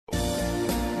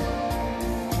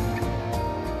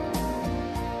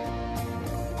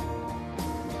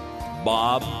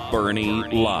Bob Burney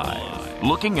Live.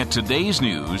 Looking at today's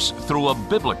news through a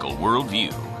biblical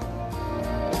worldview.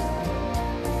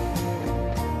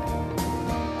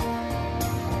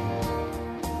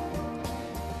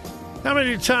 How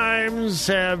many times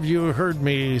have you heard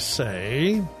me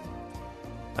say,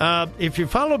 if you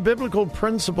follow biblical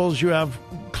principles, you have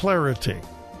clarity?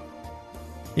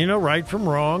 You know, right from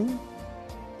wrong,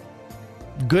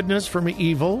 goodness from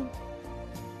evil.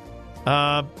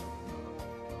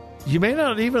 You may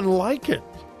not even like it,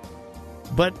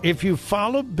 but if you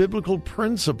follow biblical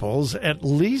principles, at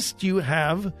least you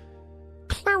have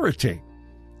clarity.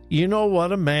 You know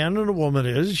what a man and a woman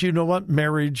is. You know what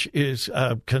marriage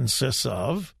consists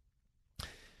of.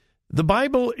 The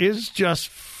Bible is just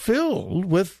filled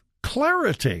with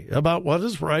clarity about what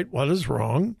is right, what is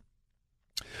wrong,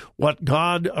 what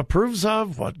God approves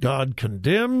of, what God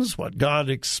condemns, what God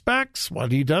expects,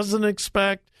 what he doesn't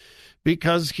expect,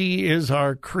 because he is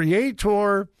our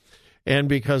creator, and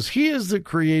because he is the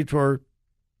creator,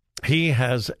 he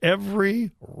has every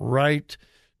right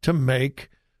to make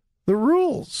the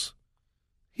rules.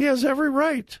 He has every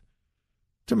right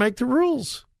to make the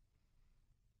rules.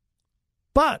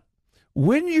 But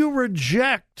when you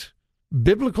reject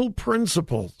biblical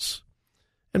principles,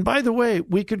 and by the way,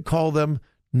 we could call them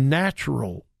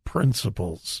natural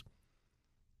principles,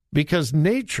 because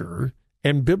nature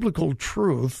and biblical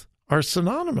truth are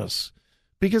synonymous,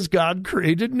 because God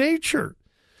created nature.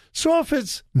 So if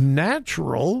it's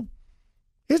natural,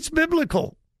 it's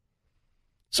biblical.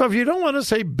 So if you don't want to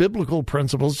say biblical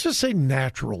principles, just say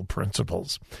natural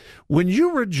principles. When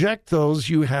you reject those,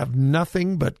 you have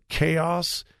nothing but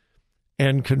chaos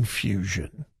and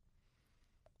confusion.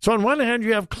 So on one hand,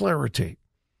 you have clarity,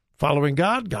 following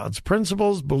God, God's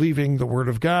principles, believing the Word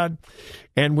of God.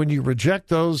 And when you reject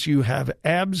those, you have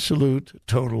absolute,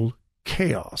 total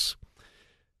chaos.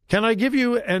 Can I give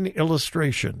you an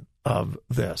illustration of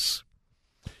this?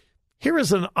 Here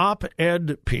is an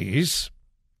op-ed piece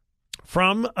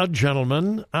from a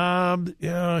gentleman.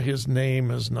 His name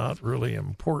is not really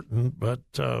important, but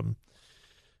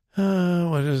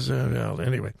what is it? Well,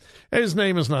 anyway, his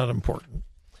name is not important.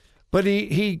 But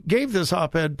he gave this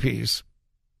op-ed piece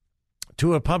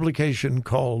to a publication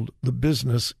called The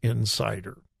Business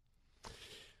Insider.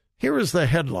 Here is the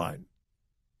headline.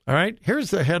 All right,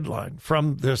 here's the headline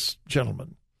from this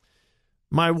gentleman.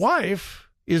 My wife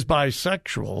is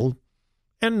bisexual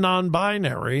and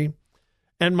non-binary,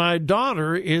 and my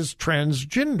daughter is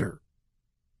transgender.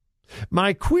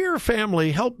 My queer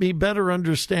family helped me better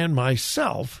understand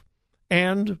myself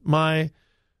and my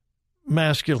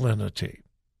masculinity.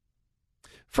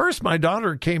 First, my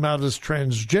daughter came out as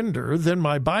transgender, then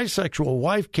my bisexual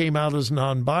wife came out as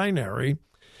non-binary.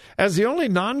 As the only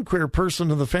non-queer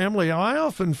person in the family, I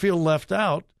often feel left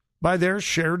out by their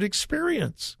shared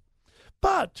experience.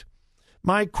 But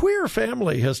my queer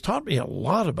family has taught me a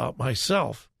lot about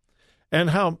myself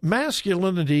and how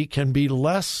masculinity can be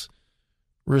less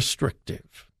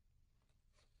restrictive.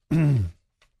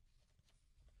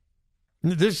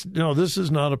 This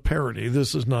is not a parody.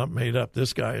 This is not made up.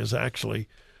 This guy is actually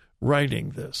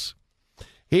writing this.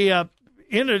 In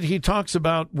it, he talks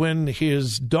about when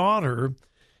his daughter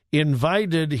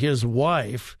invited his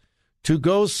wife to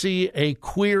go see a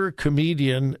queer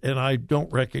comedian, and I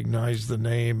don't recognize the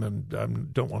name and I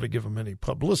don't want to give him any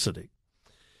publicity.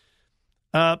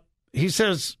 He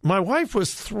says, my wife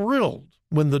was thrilled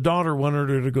when the daughter wanted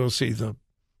her to go see the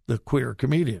queer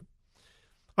comedian.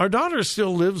 Our daughter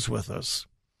still lives with us,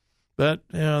 but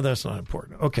that's not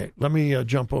important. Okay, let me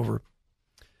jump over.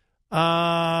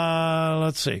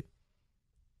 Let's see.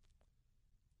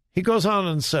 He goes on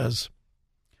and says,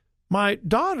 my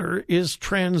daughter is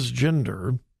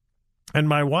transgender, and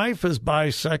my wife is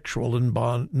bisexual and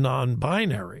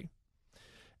non-binary.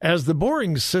 As the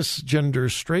boring cisgender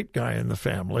straight guy in the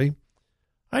family,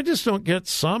 I just don't get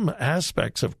some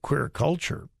aspects of queer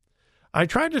culture. I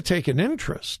try to take an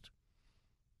interest,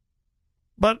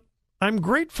 but I'm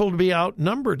grateful to be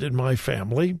outnumbered in my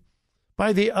family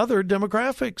by the other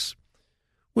demographics.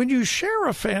 When you share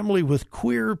a family with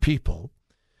queer people,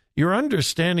 your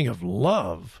understanding of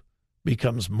love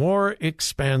becomes more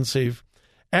expansive,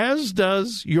 as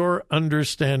does your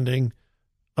understanding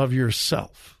of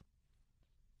yourself.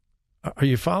 Are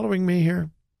you following me here?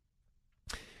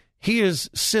 He is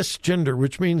cisgender,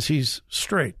 which means he's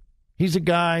straight. He's a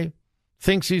guy,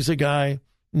 thinks he's a guy,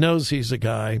 knows he's a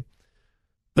guy,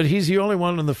 but he's the only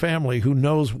one in the family who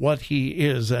knows what he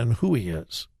is and who he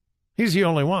is. He's the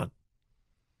only one.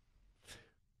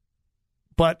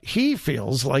 But he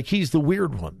feels like he's the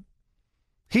weird one.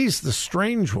 He's the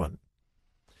strange one.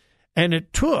 And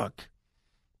it took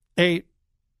a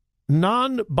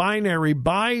non-binary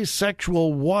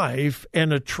bisexual wife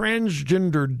and a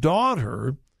transgender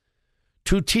daughter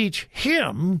to teach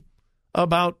him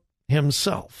about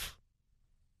himself.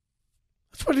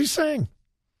 That's what he's saying.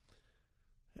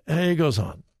 And he goes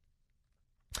on.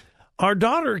 Our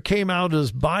daughter came out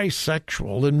as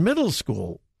bisexual in middle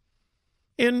school.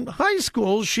 In high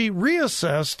school, she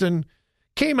reassessed and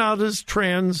came out as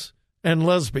trans and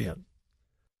lesbian.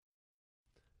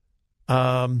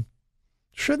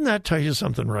 Shouldn't that tell you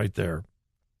something right there?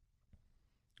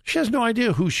 She has no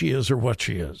idea who she is or what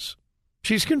she is.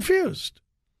 She's confused.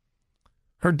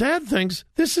 Her dad thinks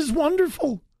this is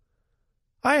wonderful.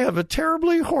 I have a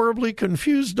terribly, horribly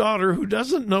confused daughter who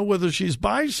doesn't know whether she's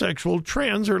bisexual,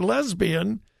 trans, or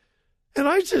lesbian, and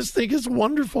I just think it's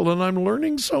wonderful, and I'm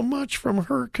learning so much from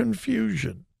her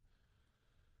confusion.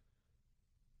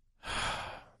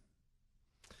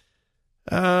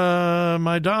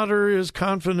 My daughter is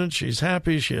confident. She's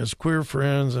happy. She has queer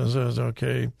friends. And says,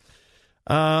 okay.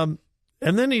 And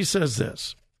then he says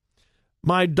this.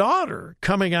 My daughter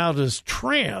coming out as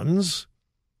trans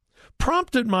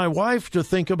prompted my wife to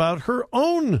think about her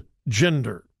own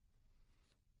gender.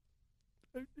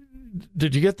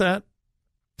 Did you get that?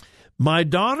 My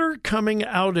daughter coming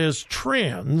out as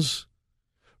trans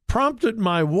prompted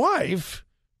my wife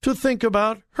to think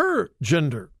about her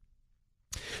gender.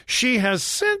 She has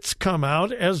since come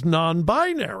out as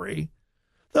non-binary,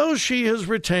 though she has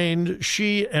retained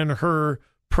she and her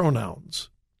pronouns.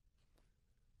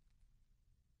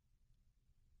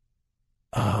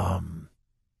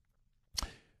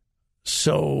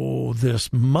 So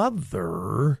this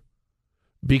mother,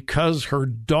 because her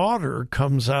daughter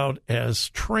comes out as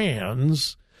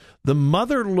trans, the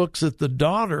mother looks at the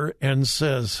daughter and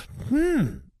says,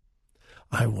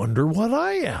 I wonder what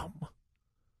I am.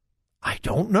 I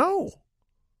don't know.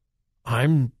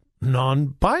 I'm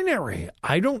non-binary.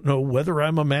 I don't know whether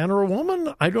I'm a man or a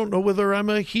woman. I don't know whether I'm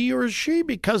a he or a she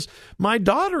because my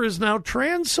daughter is now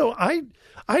trans, so I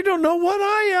don't know what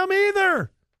I am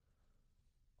either.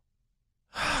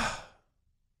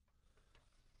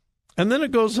 And then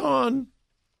it goes on,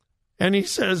 and he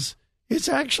says, it's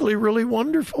actually really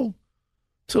wonderful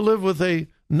to live with a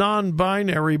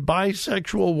non-binary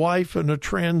bisexual wife and a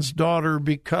trans daughter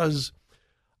because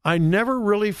I never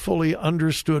really fully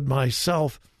understood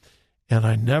myself, and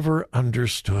I never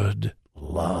understood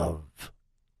love.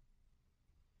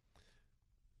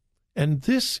 And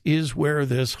this is where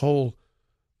this whole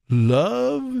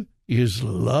love is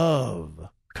love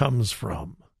comes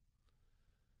from.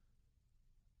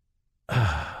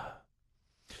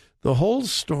 The whole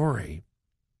story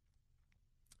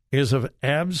is of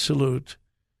absolute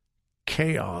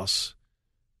chaos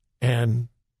and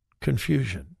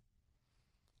confusion.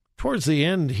 Towards the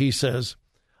end, he says,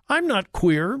 I'm not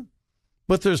queer,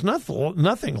 but there's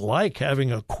nothing like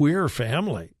having a queer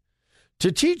family.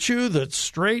 To teach you that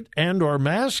straight and or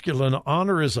masculine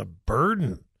honor is a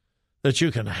burden that you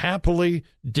can happily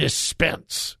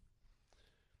dispense.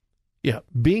 Yeah,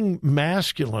 being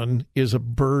masculine is a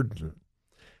burden.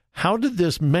 How did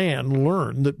this man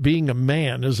learn that being a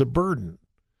man is a burden?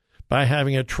 By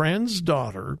having a trans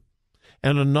daughter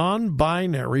and a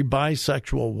non-binary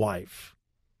bisexual wife.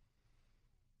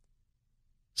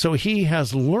 So he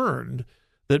has learned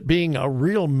that being a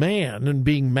real man and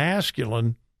being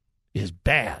masculine is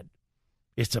bad.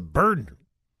 It's a burden.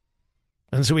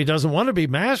 And so he doesn't want to be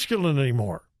masculine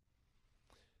anymore.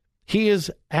 He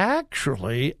is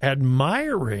actually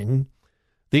admiring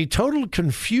the total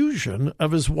confusion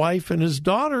of his wife and his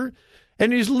daughter,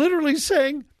 and he's literally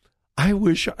saying, I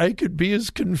wish I could be as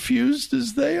confused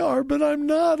as they are, but I'm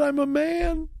not. I'm a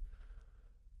man.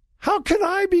 How can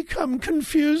I become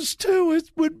confused too?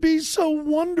 It would be so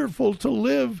wonderful to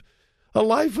live a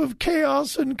life of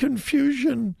chaos and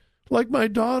confusion like my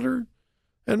daughter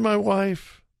and my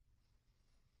wife.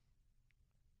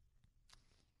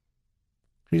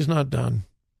 He's not done.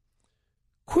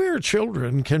 Queer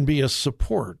children can be a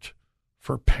support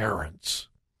for parents.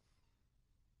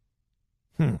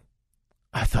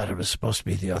 I thought it was supposed to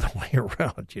be the other way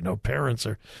around. You know, parents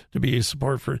are to be a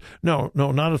support for... No,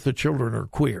 not if the children are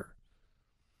queer.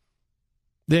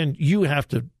 Then you have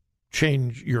to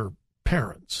change your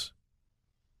parents.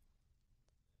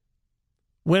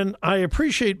 When I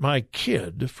appreciate my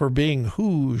kid for being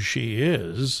who she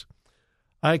is,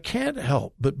 I can't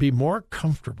help but be more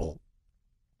comfortable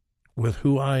with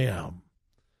who I am.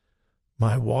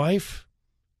 My wife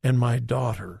and my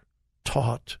daughter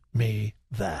taught me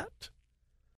that.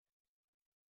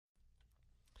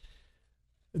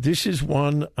 This is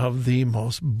one of the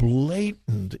most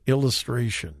blatant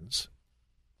illustrations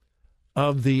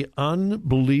of the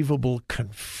unbelievable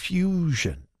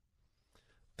confusion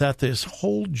that this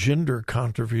whole gender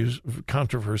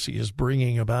controversy is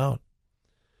bringing about.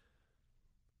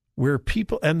 Where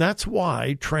people, and that's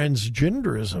why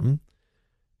transgenderism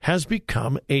has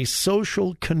become a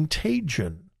social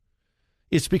contagion.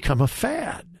 It's become a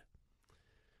fad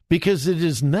because it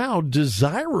is now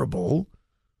desirable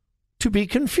to be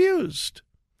confused.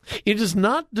 It is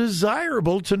not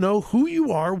desirable to know who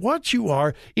you are, what you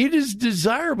are. It is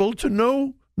desirable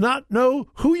to not know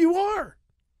who you are.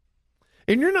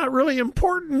 And you're not really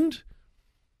important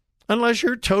unless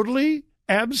you're totally,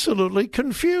 absolutely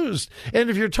confused. And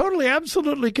if you're totally,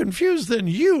 absolutely confused, then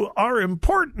you are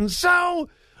important. So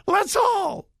let's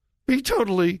all be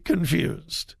totally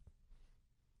confused.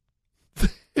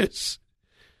 This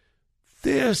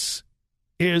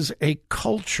is a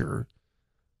culture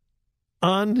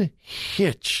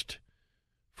unhitched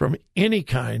from any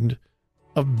kind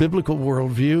of biblical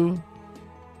worldview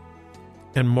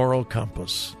and moral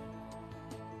compass.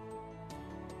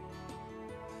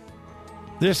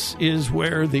 This is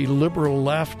where the liberal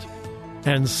left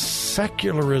and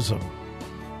secularism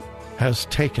has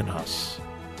taken us.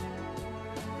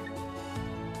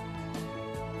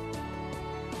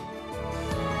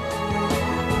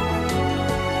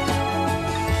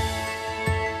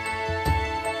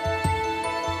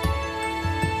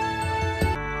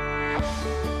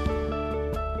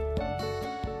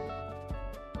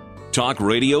 Talk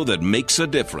radio that makes a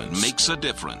difference. Makes a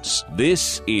difference.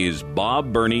 This is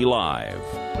Bob Burney Live.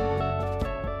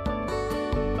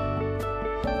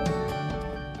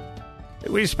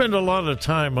 We spend a lot of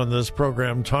time on this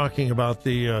program talking about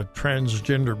the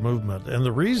transgender movement, and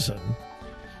the reason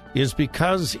is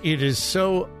because it is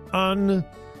so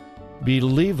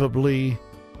unbelievably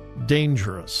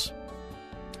dangerous.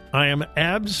 I am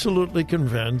absolutely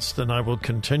convinced, and I will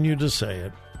continue to say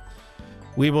it,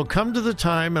 we will come to the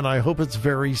time, and I hope it's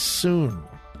very soon,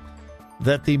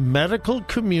 that the medical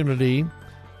community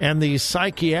and the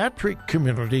psychiatric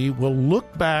community will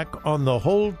look back on the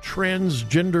whole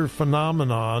transgender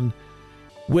phenomenon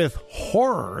with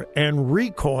horror and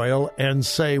recoil and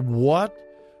say, what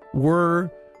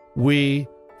were we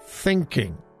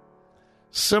thinking?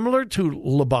 Similar to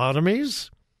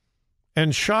lobotomies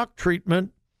and shock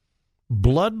treatment,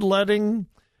 bloodletting,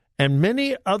 and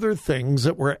many other things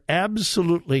that were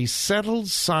absolutely settled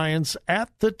science at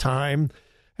the time,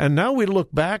 and now we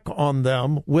look back on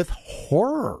them with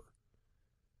horror.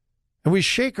 And we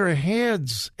shake our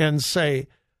heads and say,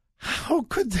 how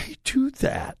could they do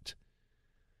that?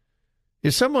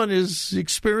 If someone is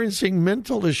experiencing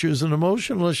mental issues and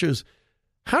emotional issues,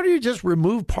 how do you just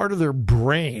remove part of their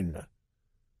brain?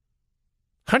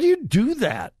 How do you do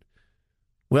that?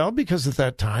 Well, because at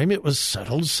that time it was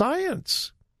settled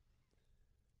science.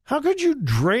 How could you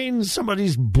drain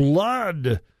somebody's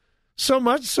blood so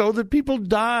much so that people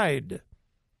died?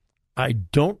 I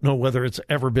don't know whether it's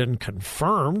ever been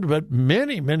confirmed, but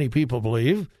many, many people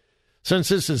believe, since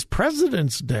this is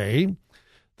President's Day,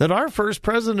 that our first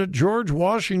president, George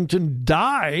Washington,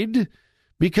 died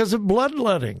because of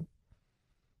bloodletting.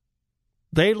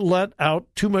 They let out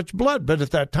too much blood, but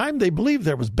at that time they believed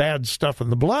there was bad stuff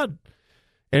in the blood.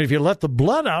 And if you let the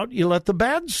blood out, you let the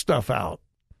bad stuff out.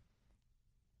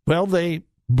 Well, they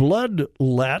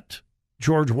bloodlet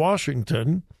George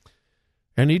Washington,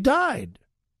 and he died.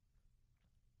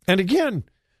 And again,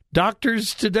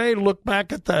 doctors today look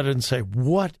back at that and say,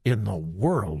 what in the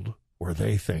world were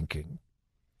they thinking?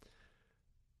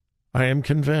 I am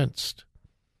convinced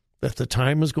that the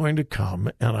time is going to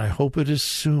come, and I hope it is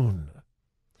soon,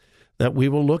 that we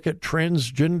will look at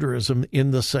transgenderism in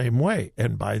the same way.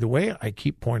 And by the way, I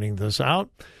keep pointing this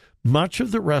out, much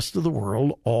of the rest of the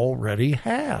world already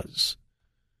has.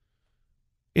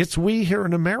 It's we here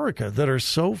in America that are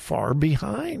so far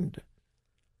behind.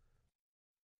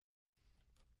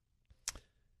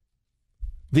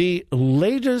 The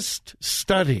latest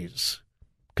studies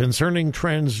concerning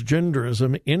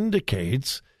transgenderism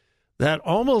indicates that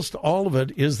almost all of it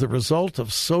is the result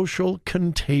of social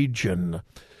contagion.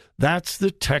 That's the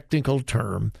technical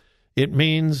term. It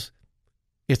means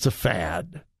it's a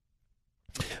fad.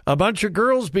 A bunch of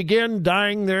girls begin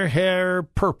dyeing their hair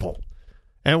purple.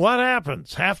 And what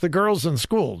happens? Half the girls in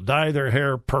school dye their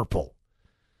hair purple.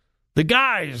 The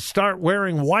guys start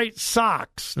wearing white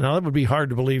socks. Now, that would be hard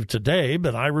to believe today,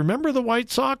 but I remember the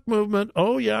white sock movement.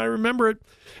 Oh, yeah, I remember it.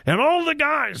 And all the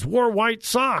guys wore white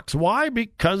socks. Why?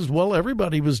 Because, well,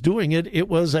 everybody was doing it. It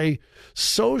was a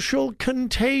social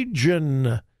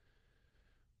contagion.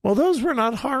 Well, those were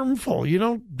not harmful. You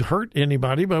don't hurt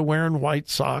anybody by wearing white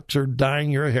socks or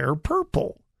dyeing your hair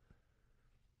purple.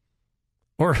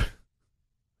 Or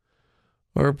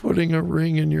putting a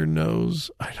ring in your nose.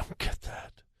 I don't get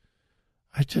that.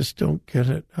 I just don't get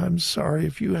it. I'm sorry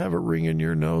if you have a ring in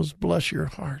your nose. Bless your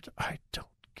heart. I don't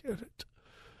get it.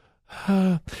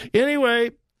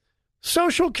 Anyway,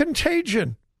 social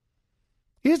contagion.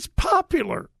 It's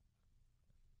popular.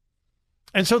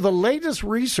 And so the latest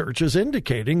research is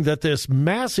indicating that this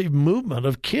massive movement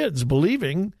of kids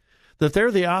believing that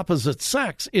they're the opposite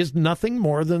sex is nothing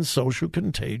more than social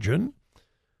contagion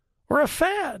or a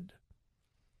fad.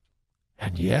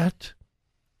 And yet,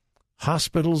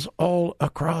 hospitals all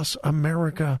across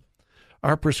America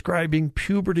are prescribing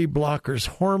puberty blockers,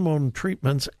 hormone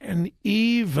treatments, and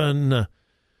even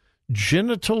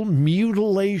genital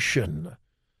mutilation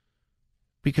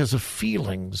because of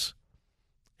feelings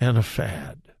and a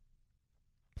fad.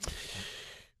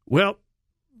 Well,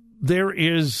 there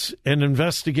is an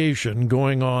investigation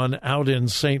going on out in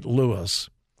St. Louis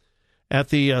at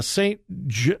the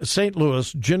St.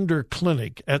 Louis Gender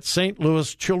Clinic at St.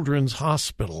 Louis Children's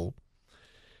Hospital.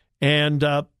 And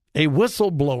a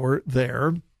whistleblower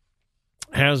there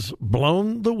has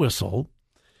blown the whistle,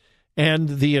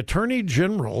 and the Attorney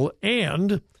General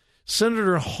and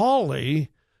Senator Hawley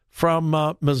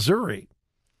from Missouri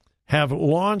have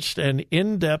launched an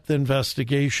in-depth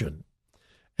investigation,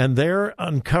 and they're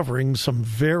uncovering some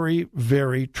very,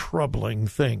 very troubling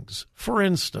things. For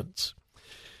instance,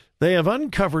 they have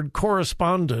uncovered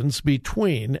correspondence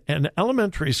between an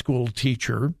elementary school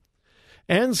teacher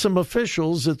and some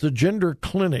officials at the gender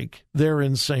clinic there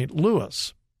in St.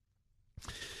 Louis.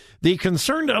 The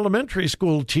concerned elementary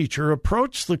school teacher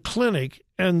approached the clinic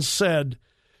and said,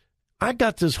 I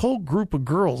got this whole group of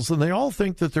girls, and they all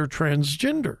think that they're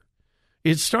transgender.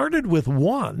 It started with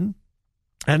one,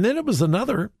 and then it was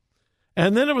another,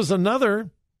 and then it was another,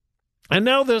 and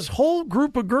now this whole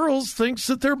group of girls thinks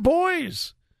that they're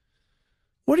boys.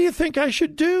 What do you think I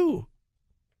should do?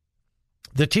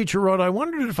 The teacher wrote, I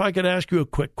wondered if I could ask you a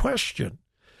quick question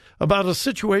about a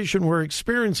situation we're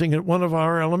experiencing at one of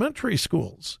our elementary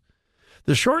schools.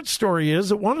 The short story is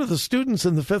that one of the students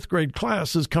in the 5th grade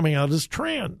class is coming out as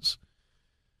trans.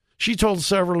 She told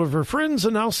several of her friends,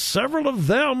 and now several of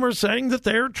them are saying that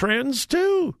they're trans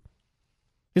too.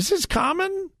 Is this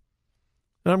common?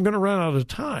 And I'm going to run out of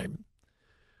time.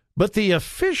 But the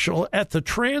official at the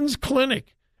trans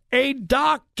clinic, a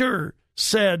doctor,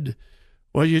 said,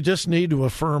 well, you just need to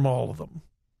affirm all of them.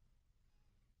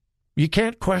 You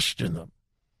can't question them.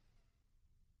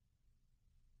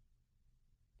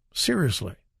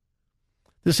 Seriously.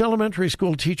 This elementary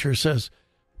school teacher says,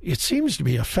 it seems to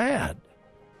be a fad.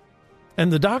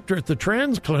 And the doctor at the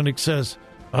trans clinic says,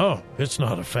 oh, it's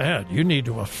not a fad. You need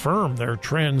to affirm their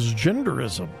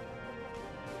transgenderism.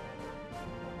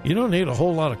 You don't need a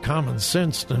whole lot of common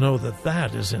sense to know that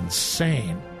that is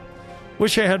insane.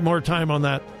 Wish I had more time on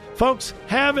that. Folks,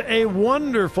 have a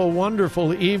wonderful,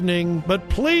 wonderful evening, but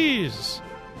please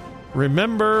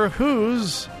remember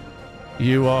whose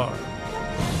you are.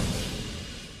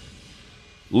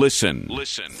 Listen,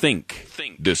 think,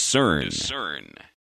 discern.